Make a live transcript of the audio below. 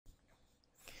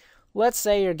let's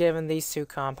say you're given these two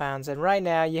compounds, and right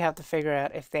now you have to figure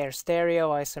out if they're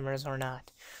stereoisomers or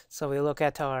not. So we look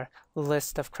at our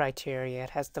list of criteria.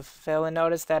 It has to fulfill, and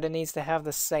notice that it needs to have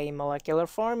the same molecular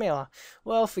formula.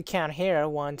 Well, if we count here,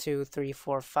 1, 2, 3,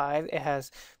 4, 5, it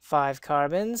has 5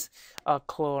 carbons, a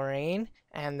chlorine,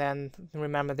 and then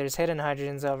remember there's hidden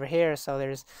hydrogens over here, so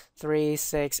there's 3,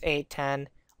 6, 8, 10,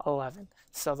 11.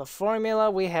 So the formula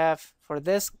we have for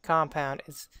this compound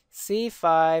is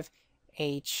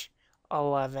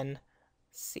C5H11Cl.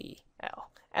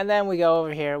 And then we go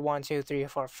over here, 1, 2, 3,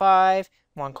 4, 5,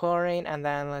 1 chlorine, and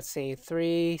then let's see,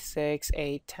 3, 6,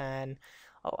 8, 10,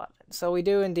 11. So we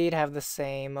do indeed have the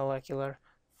same molecular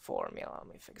formula. Let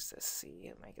me fix this C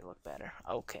and make it look better.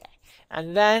 Okay.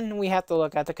 And then we have to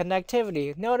look at the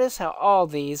connectivity. Notice how all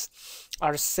these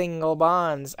are single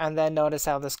bonds, and then notice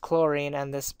how this chlorine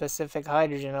and this specific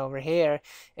hydrogen over here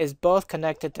is both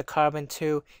connected to carbon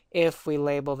 2 if we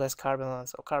label this carbon 1.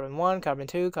 So carbon 1, carbon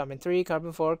 2, carbon 3,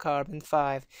 carbon 4, carbon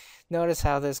 5. Notice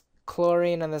how this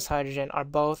chlorine and this hydrogen are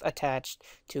both attached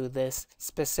to this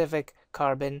specific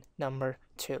carbon number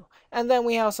 2. And then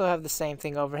we also have the same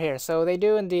thing over here. So they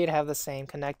do indeed have the same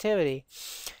connectivity.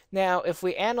 Now, if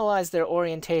we analyze their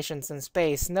orientations in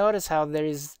space, notice how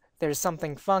there's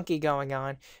something funky going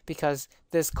on, because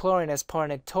this chlorine is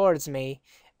pointed towards me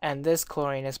and this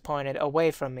chlorine is pointed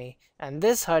away from me, and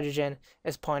this hydrogen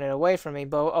is pointed away from me,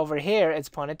 but over here it's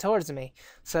pointed towards me.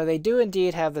 So they do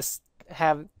indeed have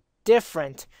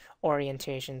different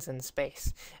orientations in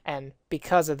space, and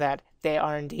because of that they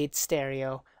are indeed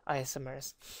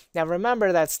stereoisomers. Now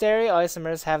remember that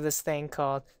stereoisomers have this thing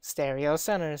called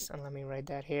stereocenters, and let me write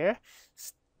that here.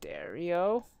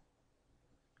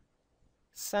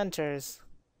 Stereocenters.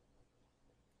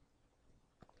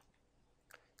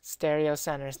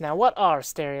 Now what are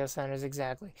stereocenters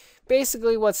exactly?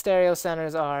 Basically what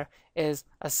stereocenters are is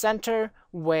a center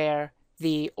where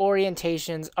the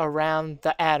orientations around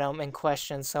the atom in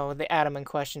question, so the atom in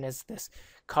question is this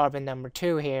carbon number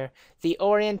 2 here, the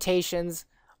orientations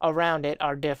around it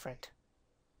are different.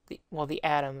 The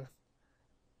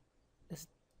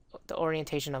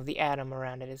orientation of the atom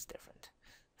around it is different.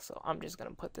 So I'm just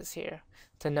going to put this here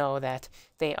to know that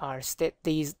they are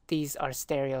these are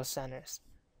stereocenters.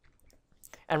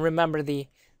 And remember the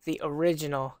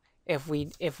original, if we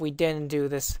didn't do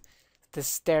this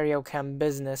stereochem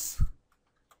business,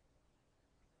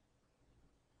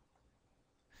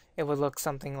 it would look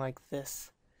something like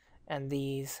this. And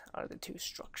these are the two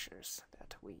structures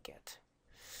that we get.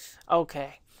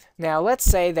 Okay, now let's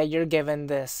say that you're given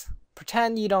this.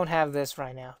 Pretend you don't have this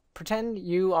right now. Pretend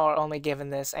you are only given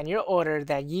this, and you're ordered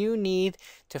that you need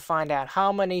to find out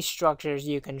how many structures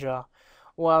you can draw.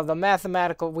 Well,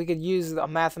 we could use a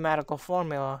mathematical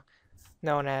formula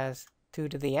known as 2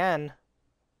 to the n.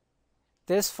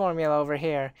 This formula over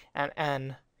here, and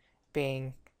n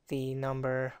being the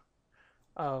number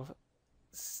of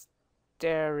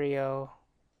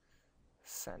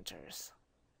stereocenters.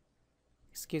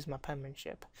 Excuse my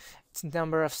penmanship. It's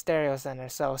number of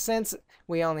stereocenters. So since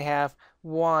we only have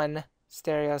one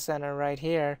stereocenter right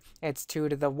here, it's 2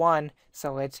 to the 1,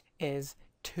 so it is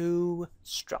 2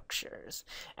 structures.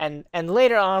 And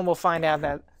later on we'll find out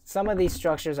that some of these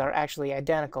structures are actually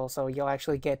identical, so you'll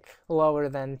actually get lower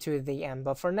than 2 to the n.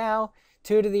 But for now,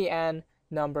 2 to the n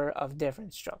number of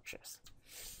different structures.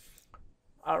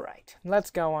 Alright, let's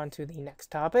go on to the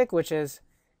next topic, which is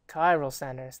chiral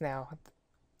centers. Now,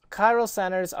 chiral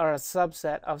centers are a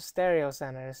subset of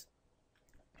stereocenters.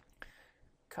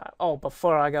 Oh,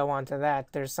 before I go on to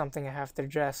that, there's something I have to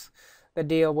address. The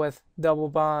deal with double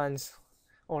bonds,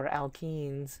 or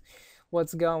alkenes.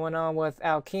 What's going on with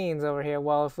alkenes over here?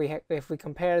 Well, if we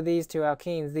compare these two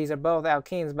alkenes, these are both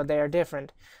alkenes, but they are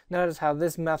different. Notice how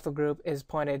this methyl group is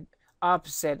pointed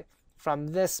opposite from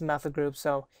this methyl group,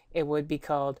 so it would be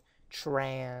called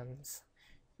trans.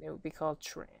 It would be called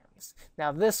trans.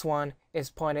 Now this one is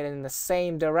pointed in the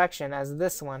same direction as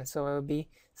this one, so it would be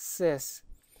cis.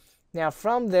 Now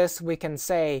from this we can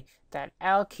say that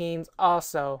alkenes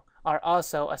are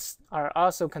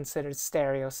also considered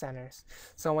stereocenters.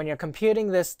 So when you're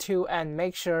computing this 2n,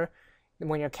 make sure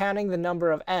when you're counting the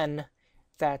number of n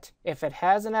that if it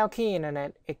has an alkene in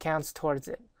it, it counts towards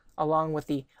it, along with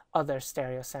the other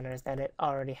stereocenters that it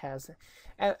already has.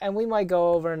 And we might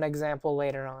go over an example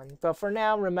later on. But for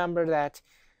now, remember that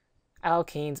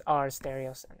alkenes are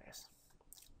stereocenters.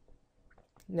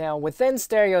 Now, within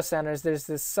stereocenters, there's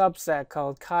this subset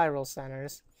called chiral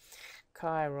centers.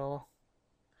 Chiral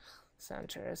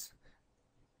centers.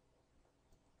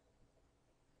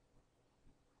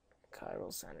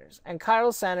 Chiral centers. And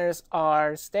chiral centers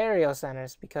are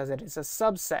stereocenters because it is a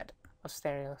subset of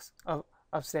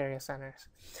of stereocenters.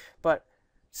 But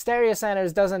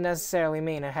stereocenters doesn't necessarily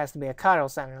mean it has to be a chiral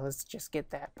center. Let's just get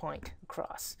that point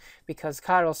across. Because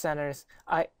chiral centers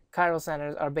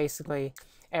are basically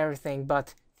everything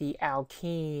but the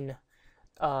alkene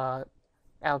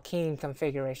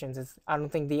configurations. I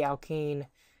don't think the alkene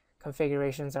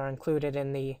configurations are included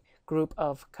in the group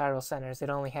of chiral centers. It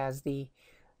only has the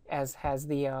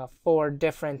 4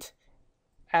 different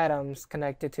atoms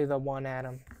connected to the one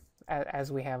atom,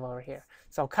 as we have over here.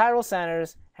 So chiral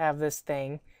centers have this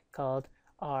thing called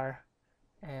R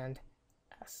and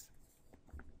S.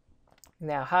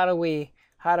 Now, how do we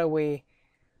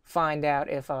find out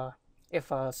if a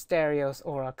stereos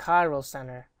or a chiral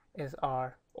center is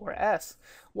R or S?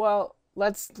 Well,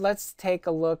 let's take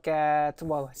a look at,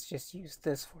 well, let's just use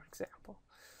this for example.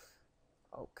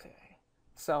 Okay,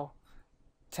 so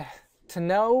to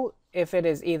know if it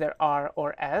is either R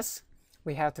or S,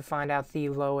 we have to find out the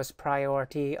lowest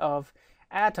priority of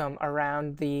atom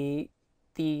around the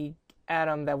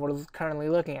atom that we're currently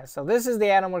looking at. So this is the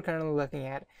atom we're currently looking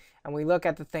at, and we look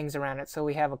at the things around it. So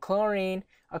we have a chlorine,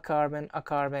 a carbon,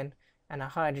 and a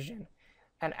hydrogen.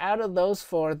 And out of those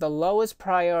 4, the lowest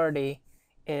priority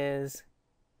is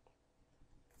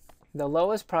let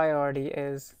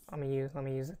me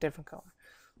use a different color.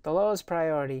 The lowest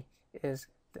priority is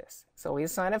this. So we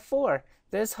assign it 4.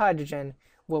 This hydrogen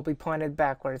will be pointed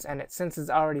backwards, and since it's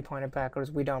already pointed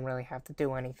backwards, we don't really have to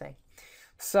do anything.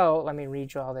 So let me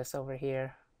redraw this over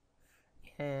here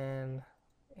in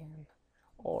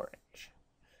orange.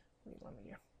 Let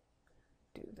me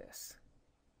do this.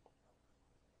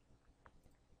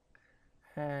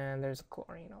 And there's a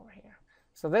chlorine over here.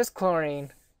 So this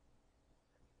chlorine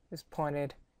is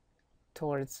pointed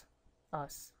towards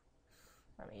us.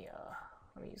 Let me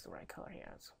use the right color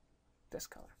here. It's this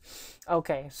color.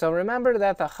 Okay, so remember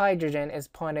that the hydrogen is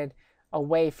pointed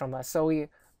away from us. So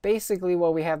basically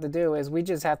what we have to do is we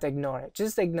just have to ignore it.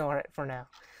 Just ignore it for now.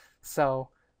 So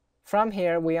from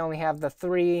here we only have the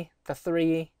three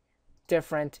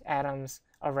different atoms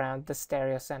around the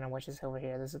stereocenter, which is over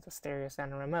here. This is the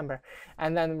stereocenter, remember.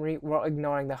 And then we're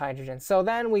ignoring the hydrogen. So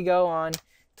then we go on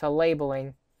to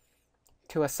labeling,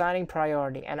 to assigning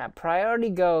priority. And a priority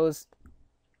goes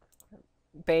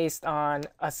based on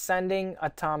ascending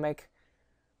atomic,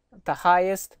 the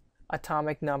highest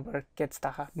atomic number gets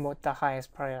the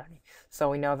highest priority. So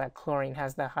we know that chlorine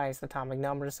has the highest atomic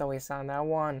number, so we assign that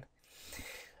 1.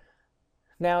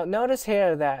 Now notice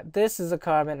here that this is a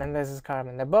carbon and this is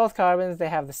carbon. They're both carbons, they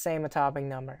have the same atomic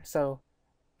number. So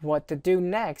what to do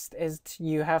next is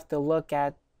you have to look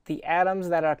at the atoms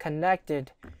that are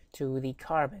connected to the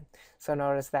carbon. So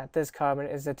notice that this carbon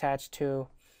is attached to,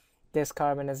 let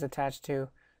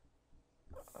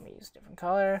me use a different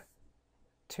color,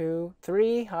 2,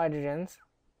 3 hydrogens.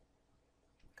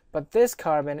 But this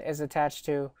carbon is attached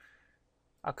to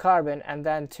a carbon and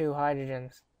then 2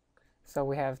 hydrogens. So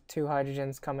we have 2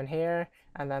 hydrogens coming here,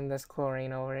 and then this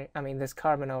chlorine this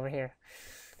carbon over here.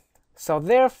 So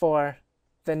therefore,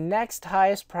 the next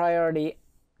highest priority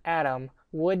atom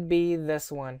would be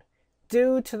this one,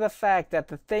 due to the fact that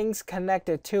the things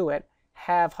connected to it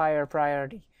have higher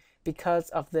priority because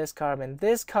of this carbon.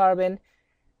 This carbon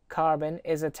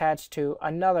is attached to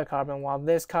another carbon, while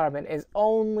this carbon is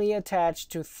only attached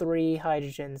to 3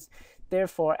 hydrogens.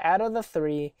 Therefore, out of the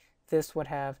 3, this would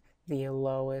have the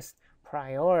lowest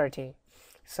priority.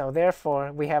 So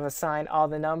therefore, we have assigned all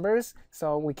the numbers.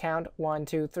 So we count 1,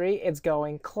 2, 3. It's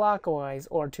going clockwise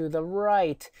or to the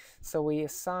right. So we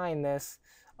assign this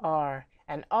R.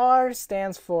 And R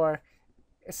stands for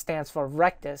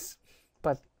rectus.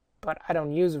 But I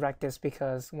don't use rectus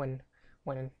because when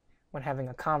having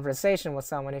a conversation with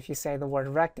someone, if you say the word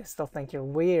rectus, they'll think you're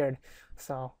weird.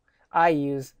 So I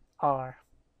use R.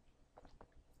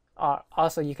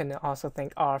 Also, you can also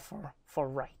think R for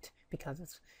right, because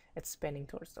it's spinning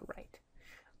towards the right.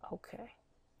 Okay.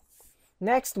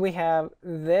 Next we have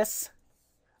this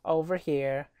over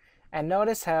here, and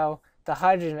notice how the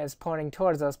hydrogen is pointing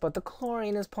towards us, but the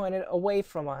chlorine is pointed away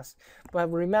from us.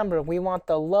 But remember, we want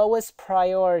the lowest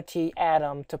priority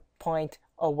atom to point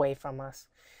away from us.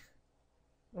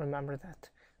 Remember that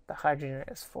the hydrogen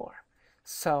is 4.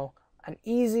 So an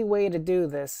easy way to do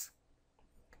this,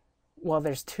 well,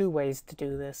 there's 2 ways to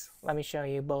do this. Let me show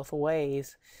you both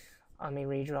ways. Let me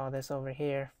redraw this over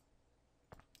here.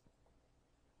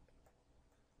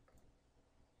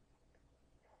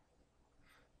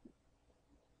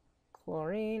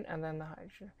 Chlorine and then the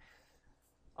hydrogen.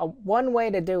 One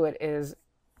way to do it is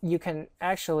you can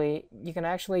actually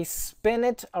spin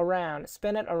it around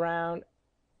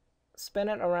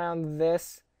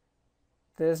this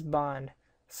bond.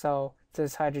 So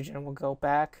this hydrogen will go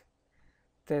back.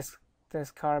 This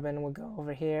this carbon would go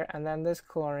over here, and then this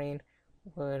chlorine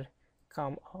would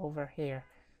come over here.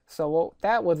 So what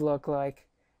that would look like,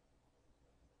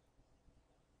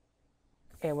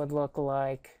 it would look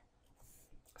like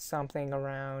something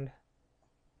around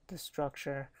the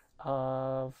structure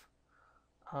of,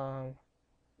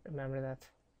 remember that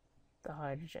the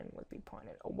hydrogen would be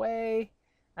pointed away,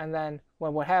 and then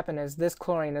what would happen is this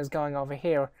chlorine is going over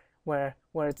here where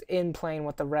it's in plane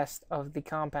with the rest of the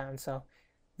compound. So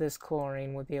this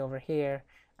chlorine would be over here,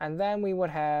 and then we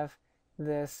would have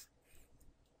this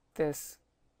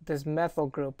methyl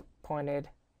group pointed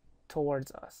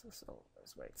towards us. So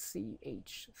let's write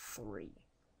CH3.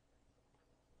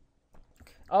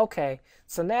 Okay,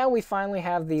 so now we finally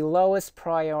have the lowest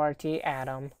priority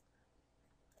atom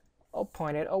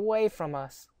pointed away from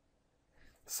us.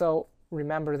 So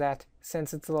remember that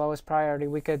since it's the lowest priority,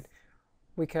 we could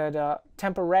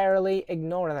temporarily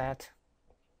ignore that.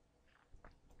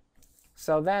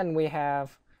 So then we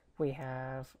have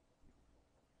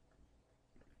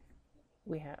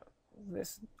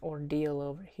this ordeal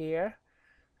over here,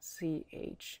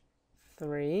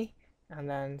 CH3, and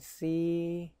then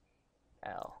Cl.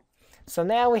 So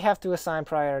now we have to assign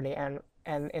priority, and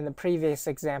in the previous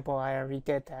example I already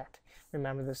did that.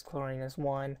 Remember, this chlorine is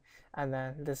 1, and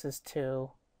then this is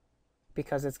 2,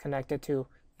 because it's connected to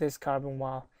this carbon,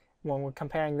 while when we're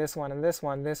comparing this one and this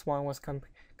one was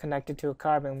connected to a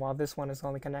carbon, while this one is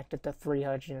only connected to 3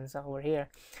 hydrogens over here.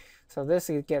 So this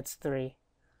gets 3.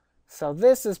 So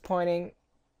this is pointing,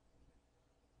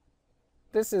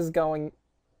 this is going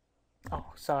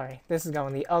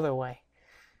the other way.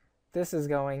 This is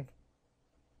going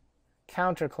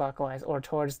counterclockwise, or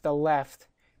towards the left,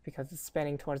 because it's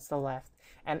spinning towards the left.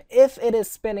 And if it is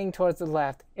spinning towards the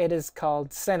left, it is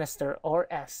called sinister, or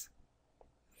S.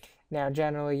 Now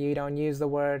generally you don't use the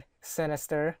word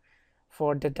sinister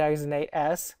to designate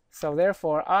S, so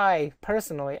therefore I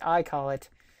call it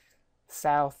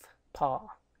southpaw.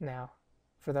 Now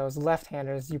for those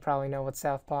left-handers, you probably know what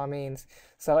southpaw means.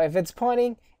 So if it's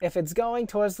going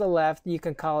towards the left, you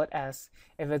can call it S.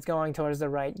 If it's going towards the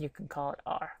right, you can call it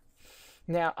R.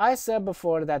 Now I said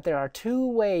before that there are 2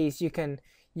 ways you can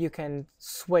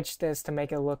switch this to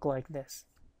make it look like this,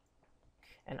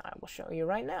 and I will show you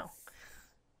right now.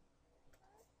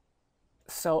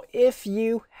 So if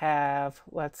you have,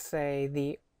 let's say,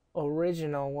 the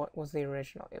original, what was the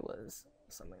original? It was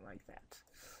something like that.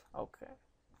 Okay.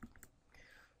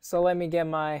 So let me get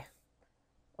my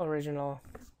original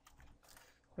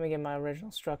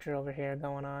structure over here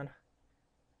going on.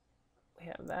 We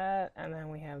have that, and then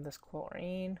we have this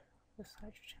chlorine, this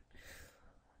hydrogen.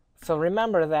 So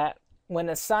remember that when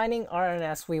assigning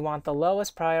RNS, we want the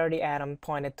lowest priority atom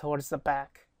pointed towards the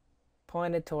back.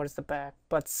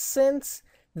 But since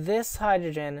this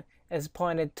hydrogen is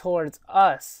pointed towards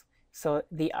us, so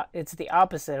it's the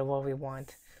opposite of what we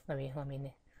want. Let me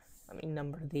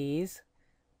number these.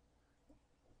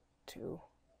 2,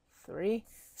 3.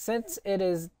 Since it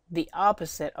is the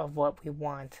opposite of what we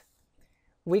want,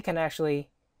 we can actually,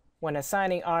 when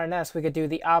assigning RNS, we could do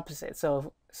the opposite.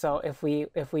 So if we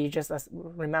just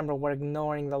remember, we're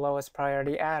ignoring the lowest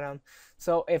priority atom.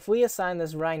 So if we assign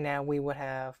this right now, we would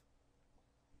have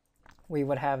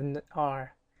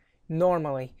R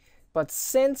normally. But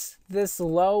since the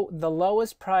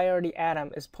lowest priority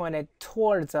atom is pointed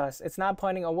towards us, it's not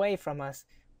pointing away from us.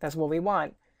 That's what we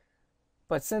want.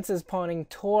 But since it's pointing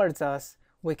towards us,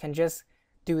 we can just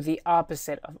do the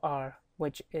opposite of R,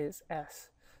 which is S.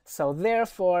 So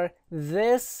therefore,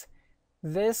 this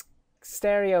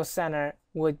stereo center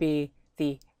would be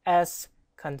the S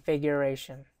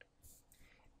configuration.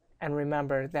 And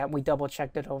remember that we double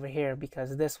checked it over here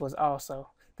because this was also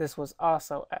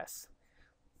S.